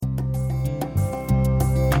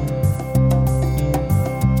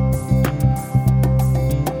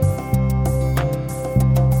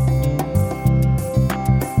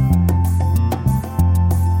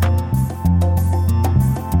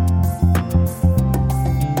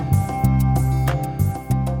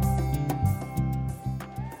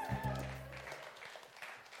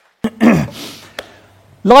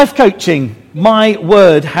Life coaching, my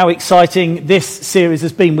word, how exciting this series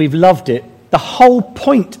has been. We've loved it. The whole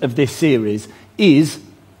point of this series is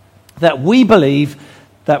that we believe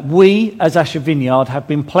that we, as Asher Vineyard, have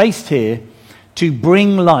been placed here to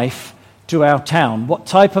bring life to our town. What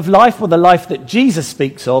type of life? Well, the life that Jesus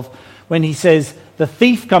speaks of when he says, the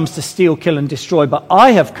thief comes to steal, kill and destroy, but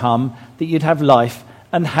I have come that you'd have life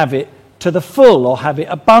and have it to the full, or have it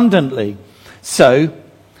abundantly. So,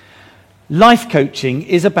 life coaching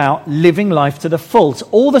is about living life to the full. So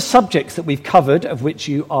all the subjects that we've covered, of which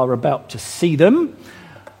you are about to see them,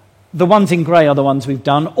 the ones in grey are the ones we've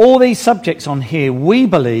done. All these subjects on here, we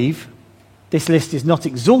believe, this list is not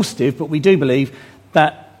exhaustive, but we do believe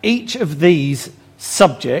that each of these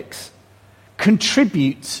subjects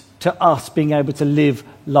contributes to us being able to live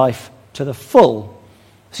life to the full.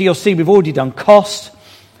 So you'll see we've already done cost,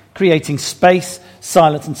 creating space,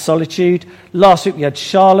 silence and solitude. Last week we had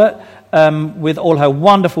Charlotte with all her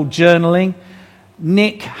wonderful journaling.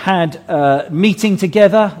 Nick had meeting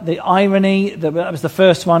together, the irony, that was the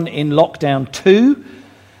first one in lockdown 2.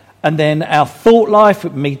 And then our thought life,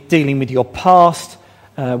 with me dealing with your past.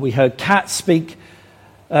 We heard Kat speak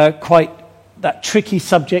quite that tricky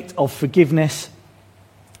subject of forgiveness.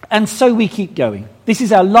 And so we keep going. This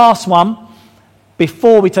is our last one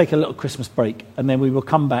before we take a little Christmas break. And then we will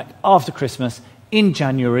come back after Christmas in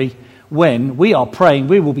January, when we are praying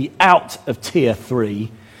we will be out of tier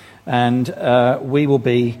 3 and we will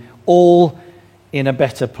be all in a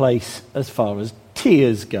better place as far as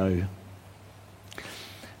tiers go.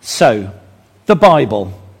 So, the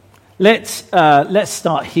Bible. Let's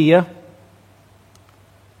start here.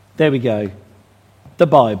 There we go. The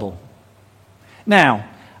Bible. Now,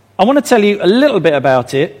 I want to tell you a little bit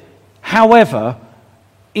about it. However,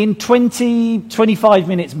 in 20-25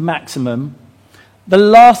 minutes maximum, the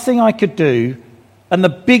last thing I could do, and the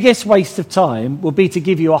biggest waste of time, will be to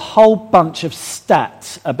give you a whole bunch of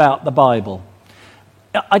stats about the Bible.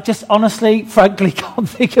 I just honestly, frankly, can't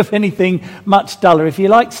think of anything much duller. If you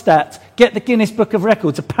like stats, get the Guinness Book of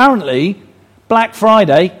Records. Apparently, Black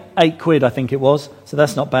Friday, £8 I think it was, so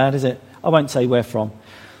that's not bad, is it? I won't say where from.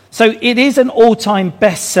 So it is an all-time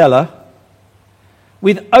bestseller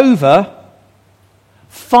with over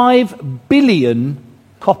 5 billion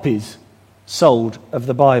copies sold of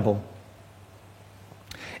the Bible.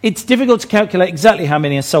 It's difficult to calculate exactly how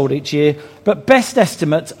many are sold each year, but best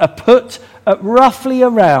estimates are put at roughly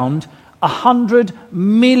around 100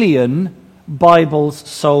 million Bibles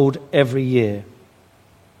sold every year.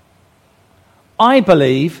 I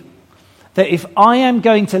believe that if I am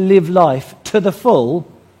going to live life to the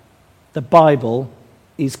full, the Bible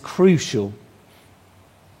is crucial.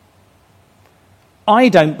 I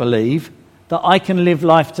don't believe that I can live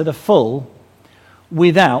life to the full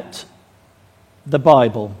without the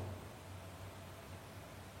Bible.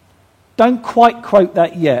 Don't quite quote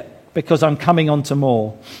that yet, because I'm coming on to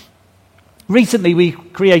more. Recently we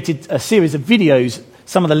created a series of videos.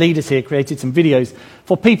 Some of the leaders here created some videos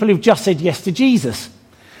for people who've just said yes to Jesus.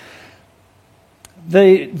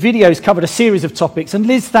 The videos covered a series of topics, and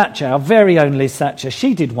Liz Thatcher, our very own Liz Thatcher,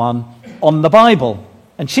 she did one on the Bible.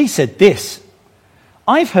 And she said this: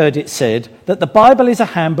 I've heard it said that the Bible is a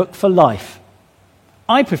handbook for life.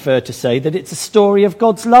 I prefer to say that it's a story of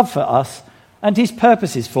God's love for us and his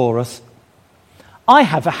purposes for us. I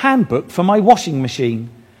have a handbook for my washing machine,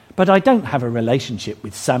 but I don't have a relationship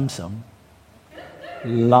with Samsung.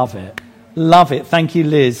 Love it. Love it. Thank you,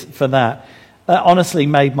 Liz, for that. That honestly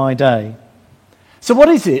made my day. So what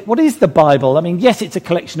is it? What is the Bible? I mean, yes, it's a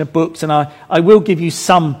collection of books, and I will give you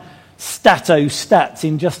some stats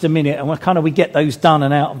in just a minute, and we get those done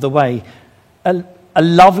and out of the way. A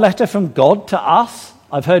love letter from God to us.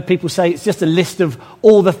 I've heard people say it's just a list of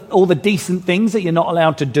all the decent things that you're not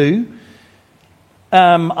allowed to do.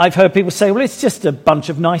 I've heard people say, well, it's just a bunch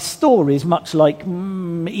of nice stories, much like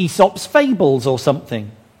Aesop's fables or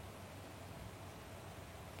something.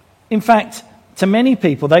 In fact, to many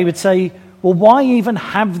people, they would say, well, why even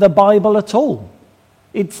have the Bible at all?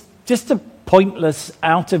 It's just a pointless,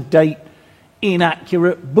 out-of-date,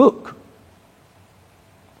 inaccurate book.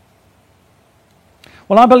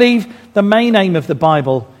 Well, I believe the main aim of the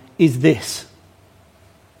Bible is this.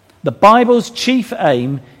 The Bible's chief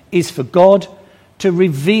aim is for God to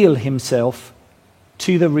reveal himself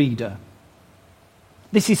to the reader.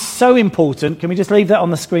 This is so important. Can we just leave that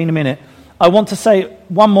on the screen a minute? I want to say it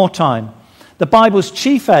one more time. The Bible's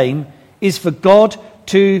chief aim is for God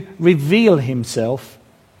to reveal himself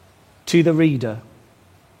to the reader.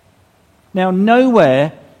 Now,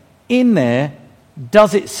 nowhere in there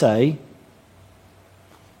does it say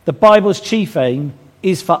the Bible's chief aim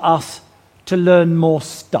is for us to learn more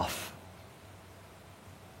stuff.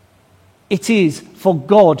 it is for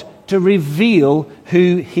God to reveal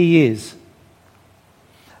who he is.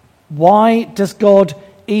 Why does God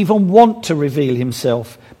even want to reveal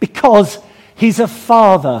himself? Because he's a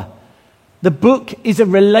father. The book is a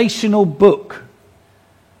relational book.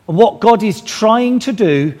 And what God is trying to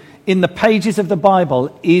do in the pages of the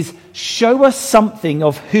Bible is show us something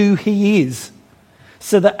of who he is,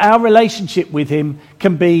 so that our relationship with him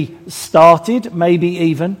can be started, maybe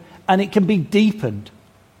even, and it can be deepened.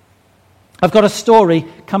 I've got a story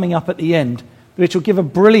coming up at the end which will give a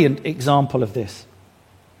brilliant example of this.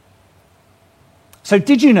 So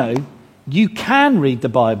did you know you can read the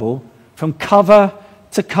Bible from cover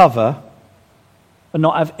to cover and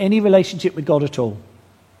not have any relationship with God at all?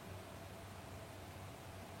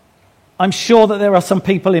 I'm sure that there are some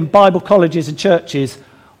people in Bible colleges and churches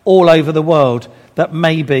all over the world that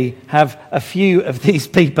maybe have a few of these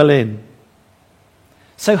people in.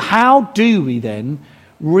 So how do we then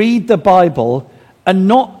read the Bible and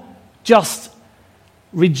not just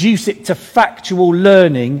reduce it to factual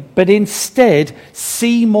learning, but instead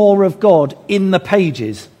see more of God in the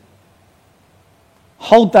pages?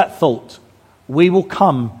 Hold that thought. We will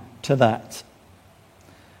come to that.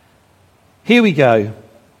 Here we go.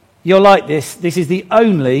 You'll like this. This is the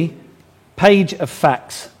only page of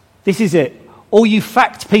facts. This is it. All you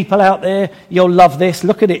fact people out there, you'll love this.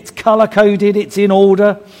 Look at it. It's color-coded. It's in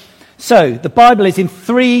order. So, the Bible is in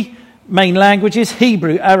 3 main languages: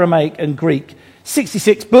 Hebrew, Aramaic, and Greek.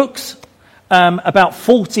 66 books, about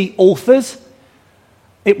 40 authors.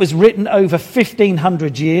 It was written over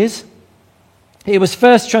 1,500 years. It was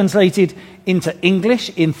first translated into English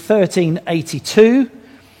in 1382,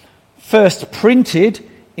 first printed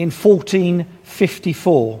in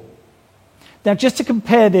 1454. Now, just to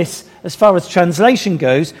compare this as far as translation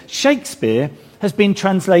goes, Shakespeare has been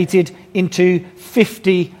translated into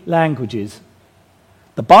 50 languages.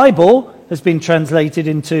 The Bible has been translated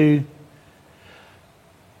into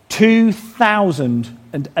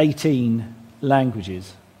 2,018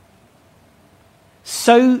 languages.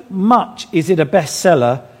 So much is it a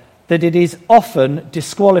bestseller that it is often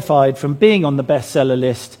disqualified from being on the bestseller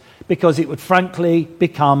list because it would frankly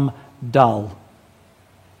become dull.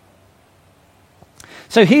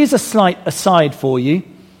 So here's a slight aside for you,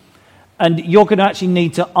 and you're going to actually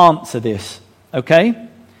need to answer this, okay?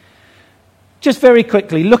 Just very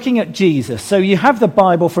quickly, looking at Jesus. So you have the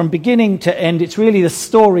Bible from beginning to end. It's really the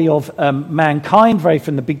story of mankind, very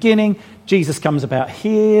from the beginning. Jesus comes about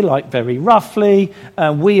here, like very roughly.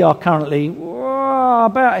 We are currently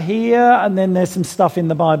about here, and then there's some stuff in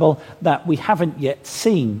the Bible that we haven't yet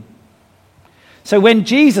seen. So when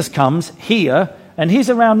Jesus comes here, and he's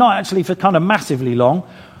around not actually for kind of massively long,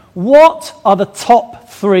 what are the top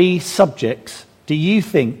 3 subjects do you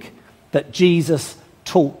think that Jesus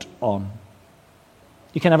taught on?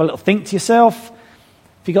 You can have a little think to yourself.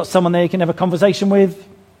 If you've got someone there you can have a conversation with,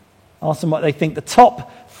 ask them what they think. The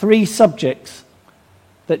top 3 subjects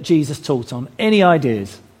that Jesus taught on. Any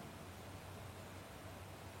ideas?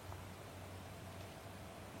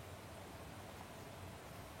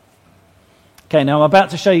 Okay, now I'm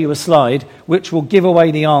about to show you a slide which will give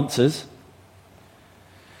away the answers.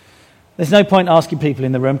 There's no point asking people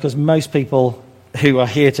in the room because most people who are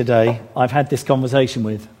here today I've had this conversation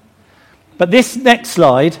with. But this next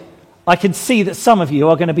slide, I can see that some of you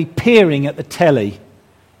are going to be peering at the telly,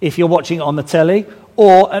 if you're watching it on the telly,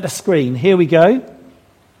 or at a screen. Here we go.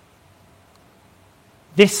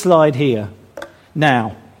 This slide here.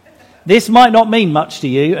 Now, this might not mean much to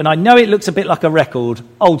you, and I know it looks a bit like a record,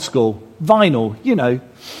 old school, vinyl, you know.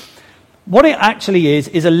 What it actually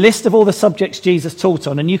is a list of all the subjects Jesus taught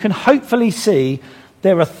on, and you can hopefully see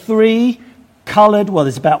there are 3 coloured, well,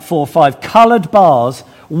 there's about 4 or 5 coloured bars.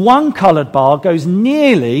 One coloured bar goes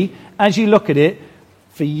nearly, as you look at it,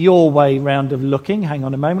 for your way round of looking, hang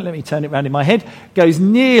on a moment, let me turn it round in my head, goes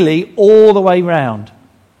nearly all the way round.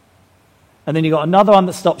 And then you've got another one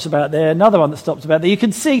that stops about there, another one that stops about there. You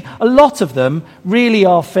can see a lot of them really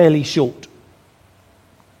are fairly short.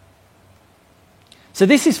 So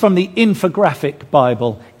this is from the Infographic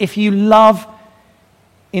Bible. If you love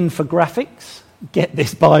infographics, get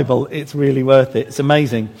this Bible. It's really worth it. It's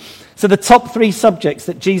amazing. So the top 3 subjects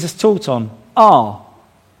that Jesus taught on are: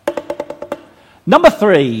 number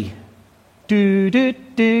 3,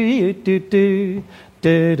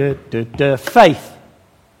 faith.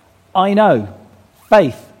 I know,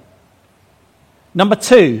 faith. Number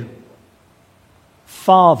 2,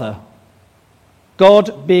 Father.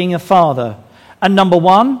 God being a father. And number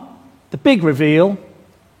 1, the big reveal,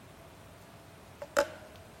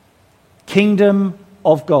 Kingdom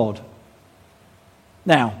of God.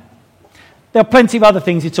 Now, There are plenty of other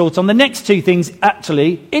things he taught on. The next two things,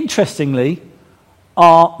 actually, interestingly,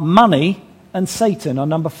 are money and Satan, are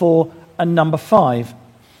number 4 and number 5.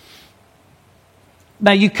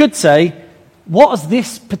 Now, you could say, what has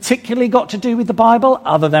this particularly got to do with the Bible,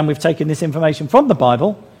 other than we've taken this information from the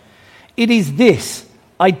Bible? It is this.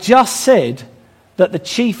 I just said that the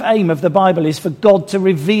chief aim of the Bible is for God to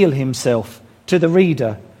reveal himself to the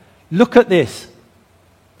reader. Look at this.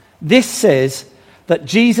 This says that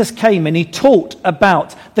Jesus came and he taught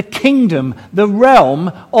about the kingdom, the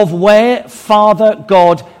realm of where Father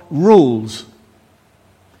God rules.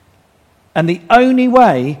 And the only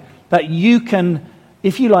way that you can,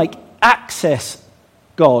 if you like, access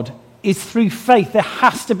God is through faith. There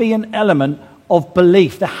has to be an element of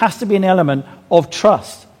belief. There has to be an element of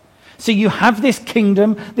trust. So you have this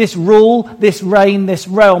kingdom, this rule, this reign, this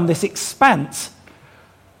realm, this expanse.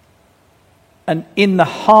 And in the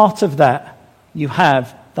heart of that, you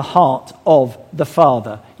have the heart of the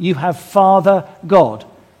Father. You have Father God.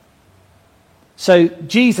 So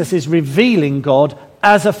Jesus is revealing God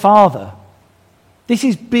as a Father. This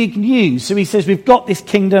is big news. So he says, we've got this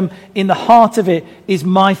kingdom. In the heart of it is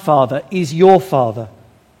my Father, is your Father.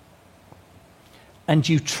 And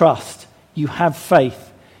you trust. You have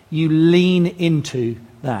faith. You lean into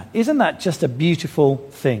that. Isn't that just a beautiful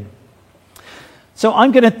thing? So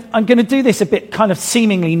I'm going to do this a bit kind of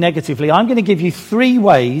seemingly negatively. I'm going to give you 3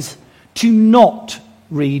 ways to not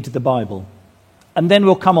read the Bible. And then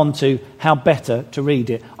we'll come on to how better to read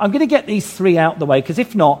it. I'm going to get these 3 out the way, because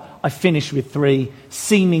if not, I finish with 3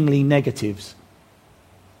 seemingly negatives.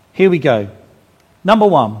 Here we go. Number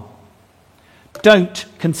 1, don't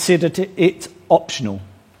consider it optional.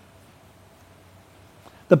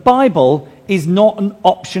 The Bible is not an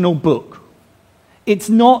optional book. It's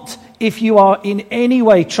not, if you are in any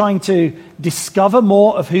way trying to discover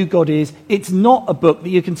more of who God is, it's not a book that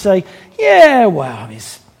you can say, yeah, well,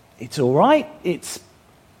 it's all right.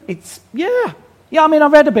 Yeah, I mean, I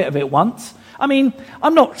read a bit of it once. I mean,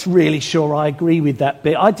 I'm not really sure I agree with that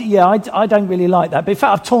bit. I don't really like that. But in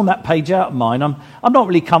fact, I've torn that page out of mine. I'm not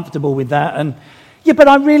really comfortable with that. And yeah, but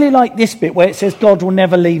I really like this bit where it says God will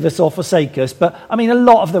never leave us or forsake us. But I mean, a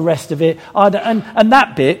lot of the rest of it, and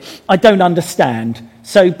that bit, I don't understand.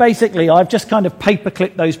 So basically, I've just kind of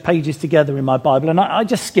paperclipped those pages together in my Bible, and I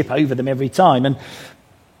just skip over them every time. And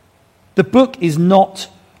the book is not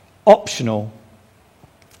optional.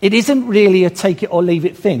 It isn't really a take it or leave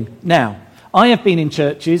it thing. Now, I have been in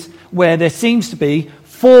churches where there seems to be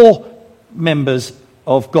 4 members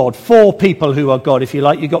of God, 4 people who are God, if you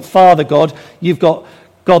like. You've got Father God, you've got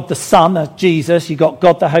God the Son, that's Jesus, you've got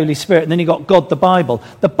God the Holy Spirit, and then you've got God the Bible.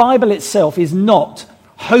 The Bible itself is not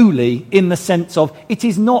holy in the sense of it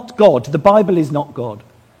is not God. The Bible is not God.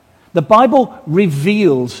 The Bible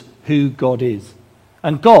reveals who God is.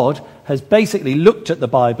 And God has basically looked at the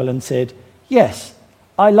Bible and said, yes,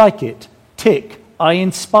 I like it. Tick, I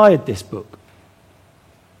inspired this book.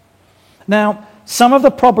 Now, some of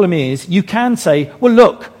the problem is you can say, well,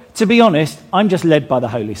 look, to be honest, I'm just led by the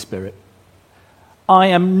Holy Spirit. I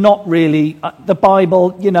am not really, the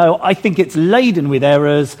Bible, I think it's laden with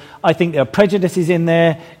errors. I think there are prejudices in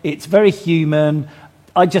there. It's very human.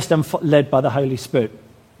 I just am led by the Holy Spirit.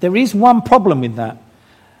 There is one problem with that,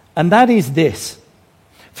 and that is this.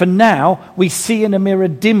 For now, we see in a mirror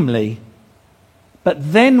dimly,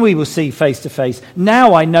 but then we will see face to face.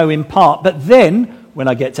 Now I know in part, but then, when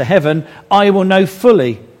I get to heaven, I will know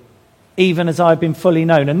fully, even as I've been fully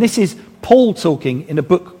known. And this is Paul talking in a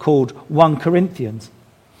book called 1 Corinthians.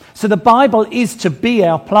 So the Bible is to be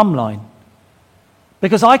our plumb line.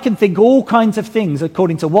 Because I can think all kinds of things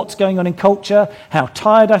according to what's going on in culture, how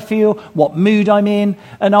tired I feel, what mood I'm in,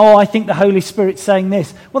 and I think the Holy Spirit's saying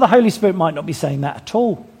this. Well, the Holy Spirit might not be saying that at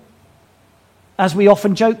all. As we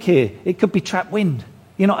often joke here, it could be trap wind.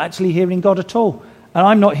 You're not actually hearing God at all. And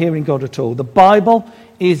I'm not hearing God at all. The Bible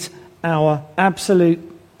is our absolute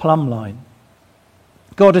plumb line.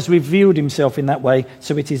 God has revealed himself in that way,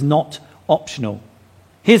 so it is not optional.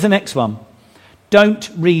 Here's the next one. Don't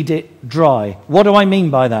read it dry. What do I mean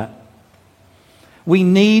by that? We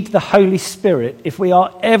need the Holy Spirit if we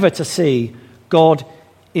are ever to see God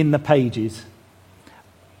in the pages.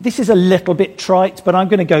 This is a little bit trite, but I'm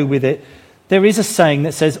going to go with it. There is a saying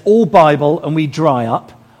that says, all Bible and we dry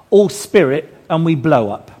up, all Spirit and we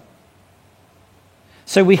blow up.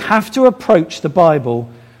 So we have to approach the Bible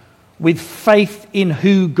with faith in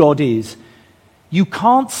who God is. You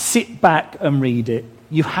can't sit back and read it.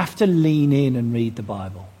 You have to lean in and read the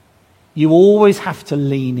Bible. You always have to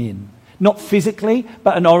lean in. Not physically,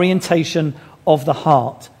 but an orientation of the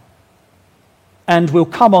heart. And we'll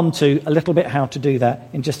come on to a little bit how to do that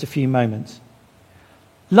in just a few moments.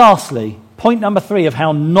 Lastly, point number 3 of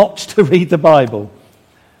how not to read the Bible.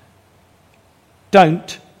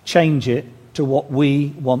 Don't change it to what we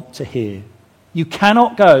want to hear. You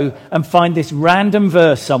cannot go and find this random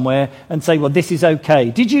verse somewhere and say, well, this is okay.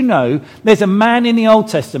 Did you know there's a man in the Old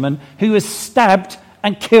Testament who was stabbed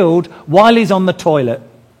and killed while he's on the toilet?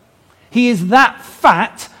 He is that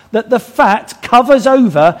fat that the fat covers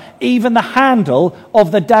over even the handle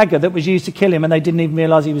of the dagger that was used to kill him, and they didn't even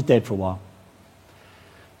realize he was dead for a while.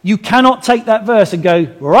 You cannot take that verse and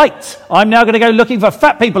go, right, I'm now going to go looking for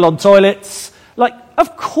fat people on toilets. Like,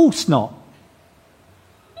 of course not.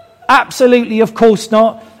 Absolutely, of course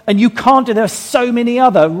not. And you can't do. There are so many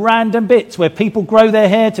other random bits where people grow their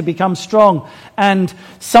hair to become strong, and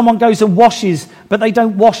someone goes and washes, but they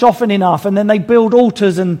don't wash often enough, and then they build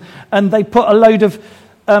altars and they put a load of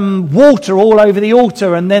water all over the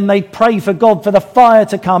altar, and then they pray for God for the fire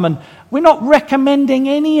to come. And we're not recommending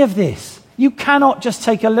any of this. You cannot just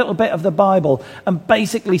take a little bit of the Bible and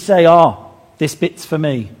basically say, this bit's for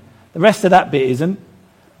me. The rest of that bit isn't.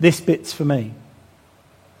 This bit's for me.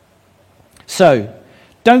 So,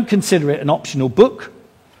 don't consider it an optional book.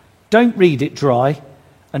 Don't read it dry.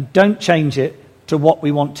 And don't change it to what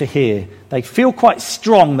we want to hear. They feel quite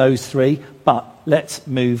strong, those 3, but let's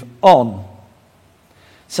move on.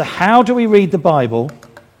 So how do we read the Bible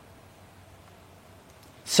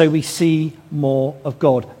so we see more of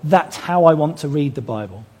God? That's how I want to read the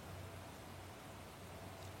Bible.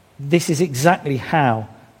 This is exactly how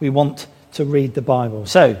we want to read the Bible.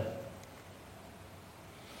 So,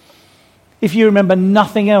 if you remember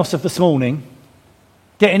nothing else of this morning,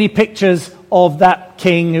 get any pictures of that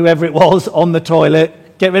king, whoever it was, on the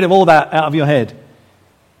toilet. Get rid of all that out of your head.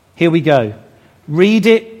 Here we go. Read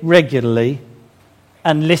it regularly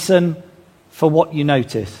and listen for what you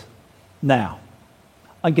notice. Now,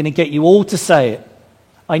 I'm going to get you all to say it.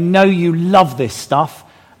 I know you love this stuff.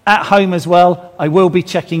 At home as well, I will be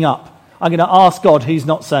checking up. I'm going to ask God who's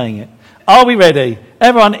not saying it. Are we ready?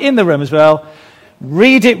 Everyone in the room as well.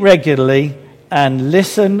 Read it regularly and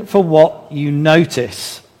listen for what you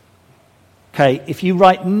notice. Okay, if you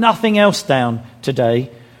write nothing else down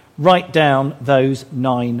today, write down those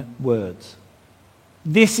 9 words.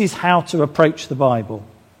 This is how to approach the Bible.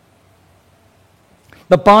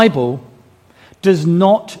 The Bible does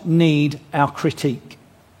not need our critique.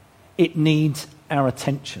 It needs our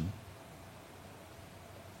attention.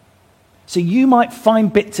 So you might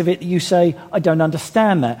find bits of it that you say, I don't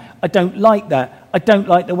understand that. I don't like that. I don't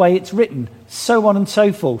like the way it's written. So on and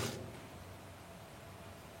so forth.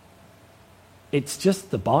 It's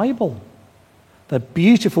just the Bible. The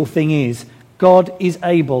beautiful thing is, God is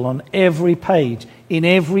able on every page, in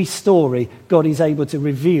every story, God is able to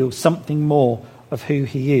reveal something more of who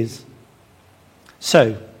he is.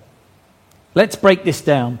 So, let's break this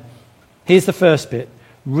down. Here's the first bit.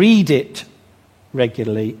 Read it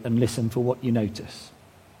regularly and listen for what you notice.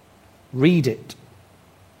 Read it.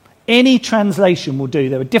 Any translation will do.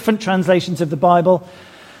 There are different translations of the Bible.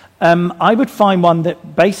 I would find one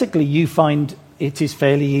that basically you find it is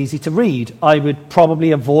fairly easy to read. I would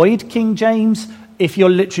probably avoid King James if you're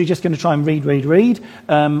literally just going to try and read.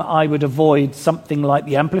 I would avoid something like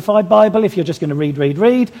the Amplified Bible if you're just going to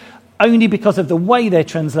read. Only because of the way they're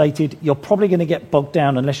translated, you're probably going to get bogged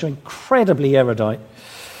down unless you're incredibly erudite.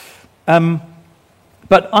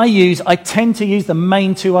 But I tend to use the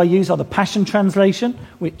main 2 I use are the Passion Translation,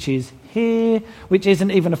 which is here, which isn't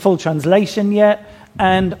even a full translation yet,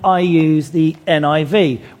 and I use the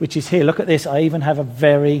NIV, which is here. Look at this. I even have a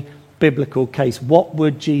very biblical case. What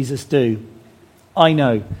would Jesus do? I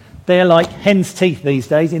know. They're like hen's teeth these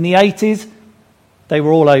days. In the 80s, they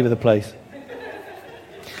were all over the place.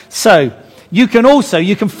 So, you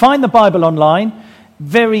can find the Bible online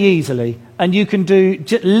very easily, and you can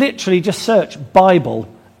literally just search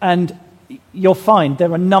Bible, and you'll find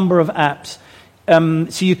there are a number of apps.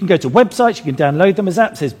 So you can go to websites, you can download them as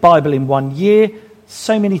apps. There's Bible in 1 year,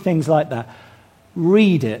 so many things like that.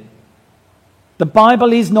 Read it. The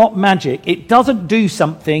Bible is not magic. It doesn't do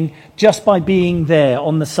something just by being there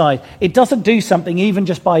on the side. It doesn't do something even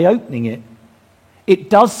just by opening it. It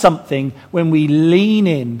does something when we lean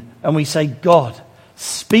in and we say, God,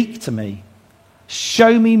 speak to me.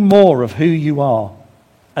 Show me more of who you are.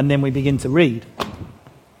 And then we begin to read.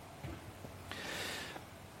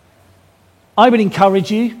 I would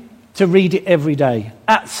encourage you to read it every day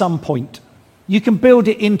at some point. You can build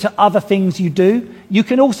it into other things you do. You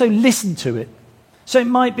can also listen to it. So it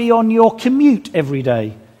might be on your commute every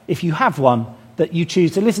day, if you have one, that you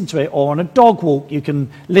choose to listen to it. Or on a dog walk, you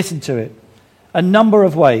can listen to it. A number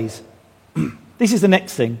of ways. This is the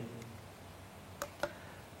next thing.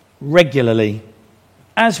 Regularly.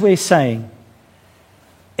 As we're saying,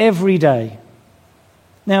 every day.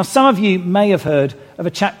 Now, some of you may have heard of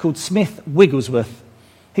a chap called Smith Wigglesworth.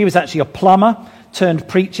 He was actually a plumber turned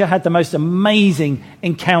preacher, had the most amazing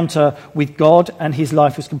encounter with God, and his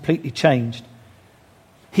life was completely changed.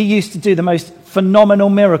 He used to do the most phenomenal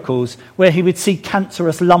miracles where he would see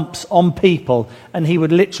cancerous lumps on people and he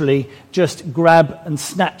would literally just grab and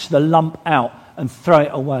snatch the lump out and throw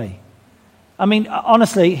it away. I mean,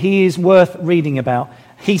 honestly, he is worth reading about.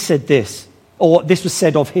 He said this, or this was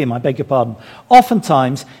said of him, I beg your pardon.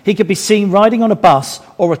 Oftentimes, he could be seen riding on a bus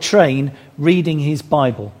or a train reading his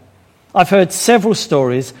Bible. I've heard several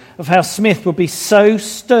stories of how Smith would be so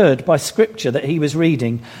stirred by scripture that he was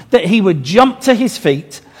reading that he would jump to his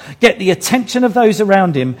feet, get the attention of those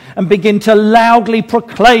around him, and begin to loudly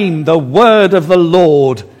proclaim the word of the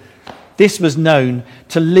Lord. This was known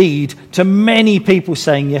to lead to many people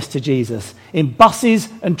saying yes to Jesus in buses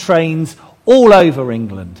and trains all over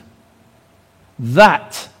England.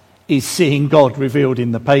 That is seeing God revealed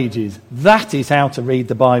in the pages. That is how to read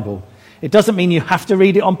the Bible. It doesn't mean you have to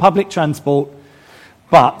read it on public transport,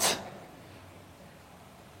 but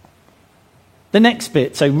the next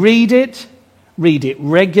bit, so read it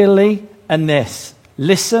regularly, and this,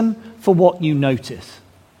 listen for what you notice.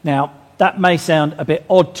 Now, that may sound a bit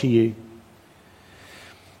odd to you.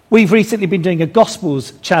 We've recently been doing a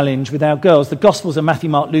Gospels challenge with our girls. The Gospels are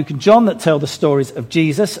Matthew, Mark, Luke, and John that tell the stories of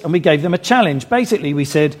Jesus, and we gave them a challenge. Basically, we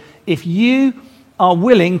said, if you are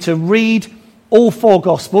willing to read all 4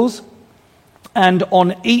 Gospels, and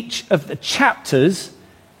on each of the chapters,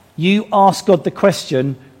 you ask God the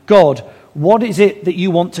question, God, what is it that you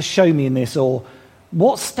want to show me in this? Or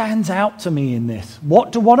what stands out to me in this?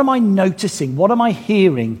 What am I noticing? What am I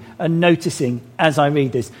hearing and noticing as I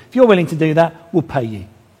read this? If you're willing to do that, we'll pay you.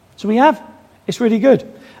 So we have. It's really good.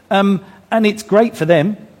 And it's great for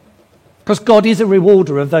them because God is a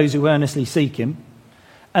rewarder of those who earnestly seek him.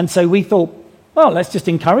 And so we thought, well, let's just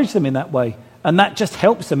encourage them in that way. And that just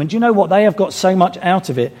helps them. And do you know what? They have got so much out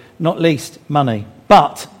of it, not least money.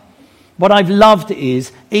 But what I've loved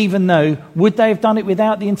is, even though, would they have done it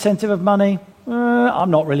without the incentive of money?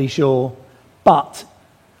 I'm not really sure. But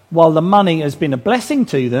while the money has been a blessing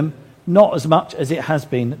to them, not as much as it has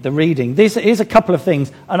been the reading. Here's a couple of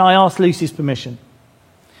things, and I asked Lucy's permission.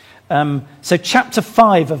 So chapter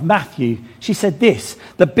 5 of Matthew, she said this,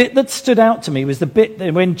 the bit that stood out to me was the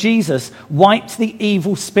bit when Jesus wiped the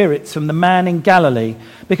evil spirits from the man in Galilee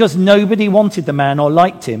because nobody wanted the man or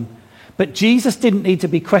liked him. But Jesus didn't need to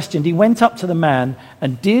be questioned. He went up to the man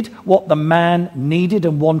and did what the man needed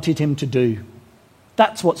and wanted him to do.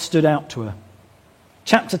 That's what stood out to her.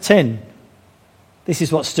 Chapter 10. This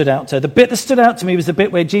is what stood out to her. The bit that stood out to me was the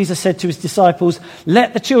bit where Jesus said to his disciples,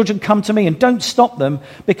 let the children come to me and don't stop them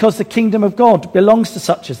because the kingdom of God belongs to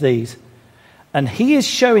such as these. And he is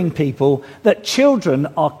showing people that children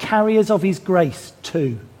are carriers of his grace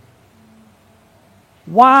too.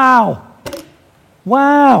 Wow.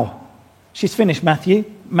 Wow. She's finished Matthew.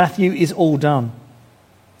 Matthew is all done.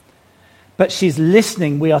 But she's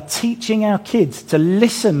listening. We are teaching our kids to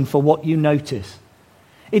listen for what you notice.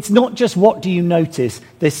 It's not just what do you notice.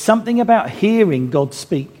 There's something about hearing God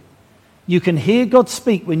speak. You can hear God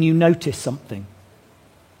speak when you notice something.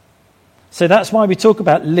 So that's why we talk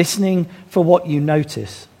about listening for what you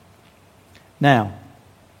notice. Now,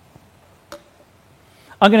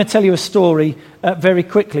 I'm going to tell you a story very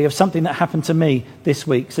quickly of something that happened to me this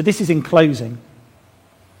week. So this is in closing.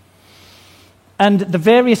 And the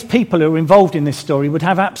various people who are involved in this story would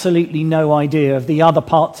have absolutely no idea of the other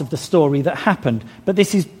parts of the story that happened. But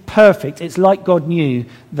this is perfect. It's like God knew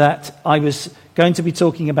that I was going to be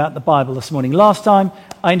talking about the Bible this morning. Last time,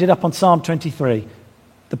 I ended up on Psalm 23.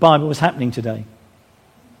 The Bible was happening today.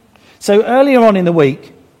 So earlier on in the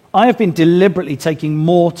week, I have been deliberately taking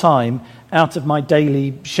more time out of my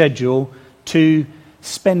daily schedule to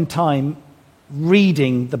spend time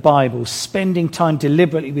reading the Bible, spending time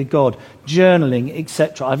deliberately with God, journaling,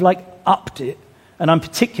 etc. I've upped it, and I'm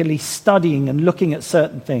particularly studying and looking at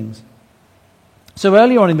certain things. So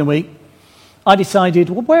earlier on in the week, I decided,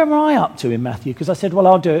 well, where am I up to in Matthew? Because I said, well,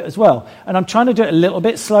 I'll do it as well. And I'm trying to do it a little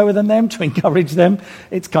bit slower than them to encourage them.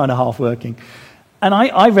 It's kind of half working. And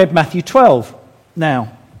I read Matthew 12.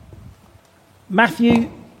 Now, Matthew,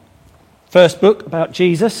 first book about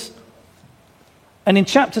Jesus. And in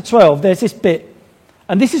chapter 12, there's this bit,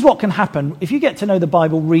 and this is what can happen. If you get to know the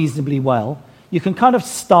Bible reasonably well, you can kind of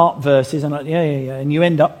start verses and and you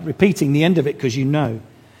end up repeating the end of it because you know.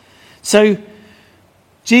 So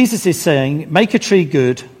Jesus is saying, make a tree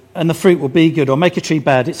good and the fruit will be good, or make a tree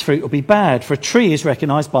bad, its fruit will be bad. For a tree is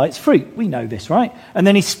recognized by its fruit. We know this, right? And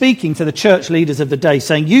then he's speaking to the church leaders of the day,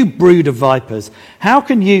 saying, you brood of vipers, how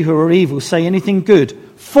can you who are evil say anything good?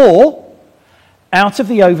 For out of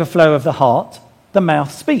the overflow of the heart, the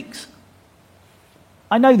mouth speaks.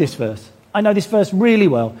 I know this verse. I know this verse really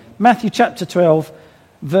well. Matthew chapter 12,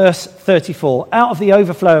 verse 34. Out of the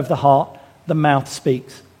overflow of the heart, the mouth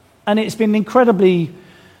speaks. And it's been an incredibly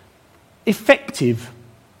effective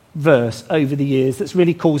verse over the years that's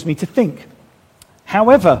really caused me to think.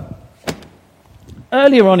 However,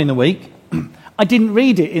 earlier on in the week, I didn't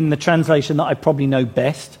read it in the translation that I probably know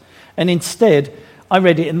best, and instead I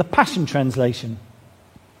read it in the Passion Translation.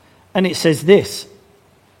 And it says this: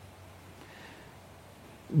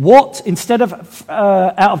 instead of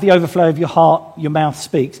out of the overflow of your heart, your mouth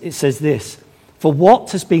speaks, it says this: for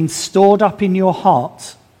what has been stored up in your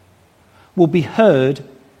heart will be heard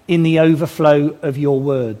in the overflow of your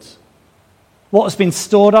words. What has been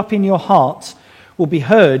stored up in your heart will be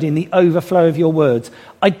heard in the overflow of your words.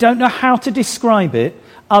 I don't know how to describe it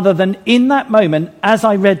other than in that moment, as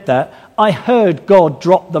I read that, I heard God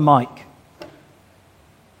drop the mic.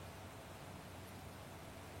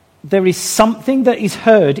 There is something that is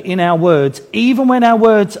heard in our words. Even when our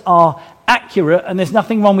words are accurate and there's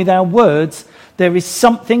nothing wrong with our words, there is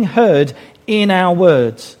something heard in our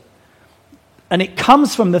words. And it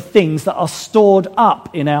comes from the things that are stored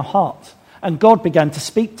up in our heart. And God began to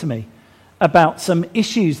speak to me about some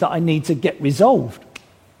issues that I need to get resolved.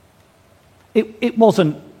 It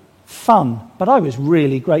wasn't fun, but I was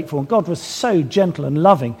really grateful. And God was so gentle and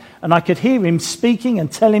loving. And I could hear him speaking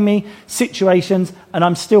and telling me situations, and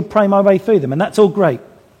I'm still praying my way through them. And that's all great.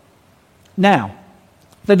 Now,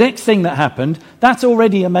 the next thing that happened, that's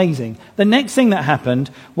already amazing. The next thing that happened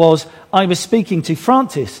was I was speaking to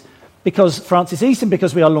Francis Easton,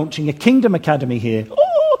 because we are launching a Kingdom Academy here.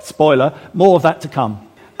 Oh, spoiler, more of that to come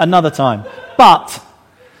another time. But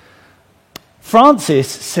Francis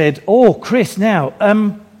said, "Oh, Chris, now,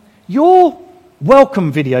 your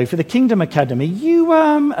welcome video for the Kingdom Academy,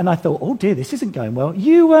 and I thought, oh dear, this isn't going well.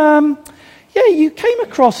 You came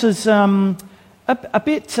across as a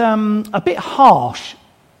bit harsh."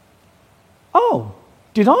 Oh,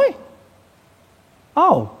 did I?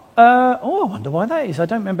 I wonder why that is. I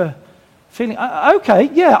don't remember feeling. Okay,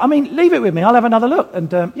 yeah. I mean, leave it with me. I'll have another look.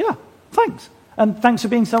 And yeah, thanks. And thanks for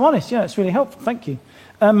being so honest. Yeah, it's really helpful. Thank you.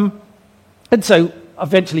 And so I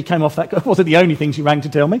eventually came off that. It wasn't the only thing she rang to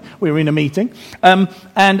tell me. We were in a meeting.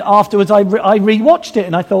 And afterwards I rewatched it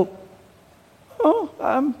and I thought,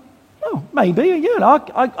 maybe. Yeah,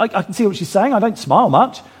 I can see what she's saying. I don't smile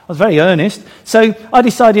much. I was very earnest. So I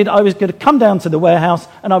decided I was going to come down to the warehouse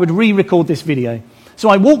and I would re-record this video. So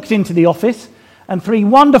I walked into the office and 3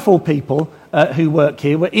 wonderful people who work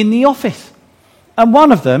here were in the office. And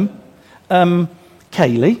one of them,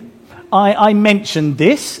 Kaylee, I mentioned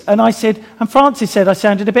this, and I said, and Francis said I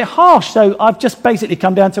sounded a bit harsh, so I've just basically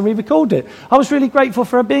come down to re-record it. I was really grateful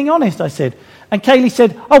for her being honest, I said. And Kaylee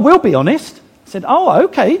said, "Oh, we'll be honest." I said, "Oh,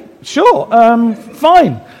 okay, sure,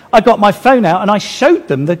 fine." I got my phone out and I showed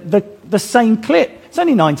them the same clip. It's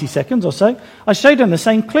only 90 seconds or so. I showed them the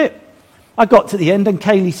same clip. I got to the end and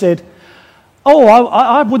Kaylee said, "Oh,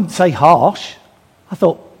 I wouldn't say harsh." I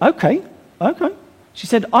thought, okay. She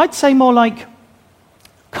said, "I'd say more like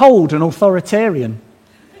cold and authoritarian."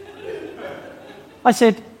 I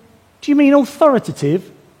said, "Do you mean authoritative?"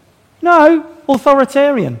 "No,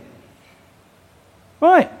 authoritarian."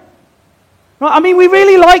 Right. I mean, we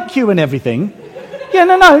really like you and everything. Yeah,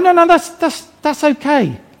 no, that's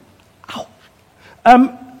okay. Ow.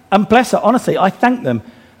 And bless her, honestly, I thank them.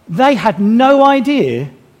 They had no idea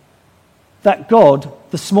that God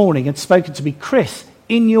this morning had spoken to me. "Chris,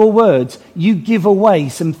 in your words, you give away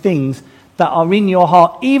some things that are in your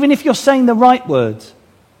heart. Even if you're saying the right words,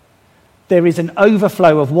 there is an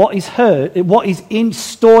overflow of what is heard, what is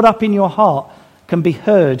stored up in your heart can be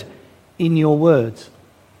heard in your words."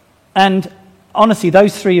 And honestly,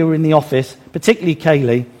 those 3 who were in the office, particularly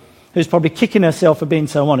Kaylee, who's probably kicking herself for being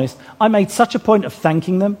so honest, I made such a point of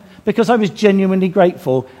thanking them because I was genuinely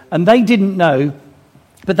grateful. And they didn't know,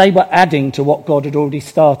 but they were adding to what God had already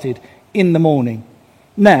started in the morning.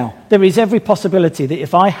 Now, there is every possibility that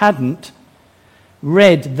if I hadn't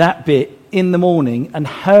read that bit in the morning and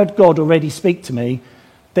heard God already speak to me,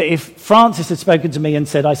 that if Francis had spoken to me and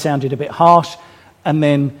said I sounded a bit harsh, and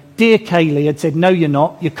then dear Kaylee had said, "No, you're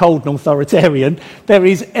not, you're cold and authoritarian," there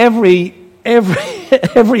is every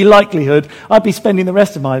likelihood I'd be spending the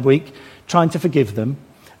rest of my week trying to forgive them.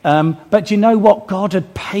 But you know what? God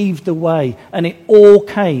had paved the way, and it all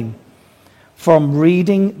came from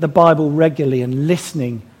reading the Bible regularly and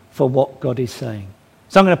listening for what God is saying.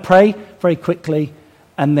 So I'm going to pray very quickly,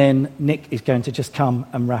 and then Nick is going to just come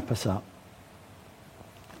and wrap us up.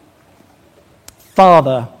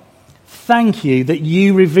 Father, thank you that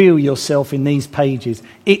you reveal yourself in these pages.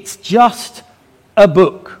 It's just a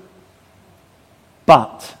book,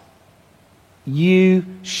 but you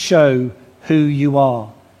show who you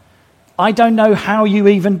are. I don't know how you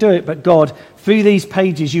even do it, but God, through these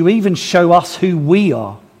pages, you even show us who we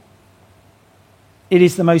are. It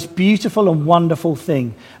is the most beautiful and wonderful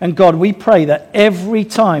thing. And God, we pray that every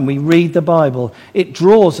time we read the Bible, it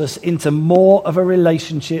draws us into more of a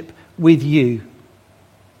relationship with you.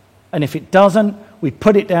 And if it doesn't, we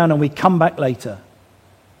put it down and we come back later.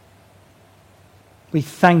 We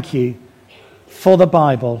thank you for the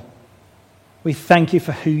Bible. We thank you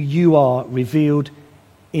for who you are revealed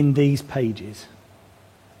in these pages.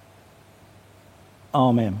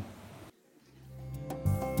 Amen.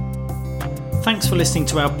 Thanks for listening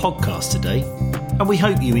to our podcast today, and we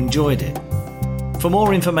hope you enjoyed it. For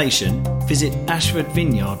more information, visit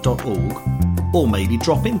ashfordvineyard.org, or maybe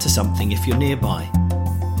drop into something if you're nearby.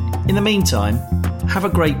 In the meantime, have a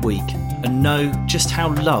great week and know just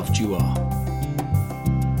how loved you are.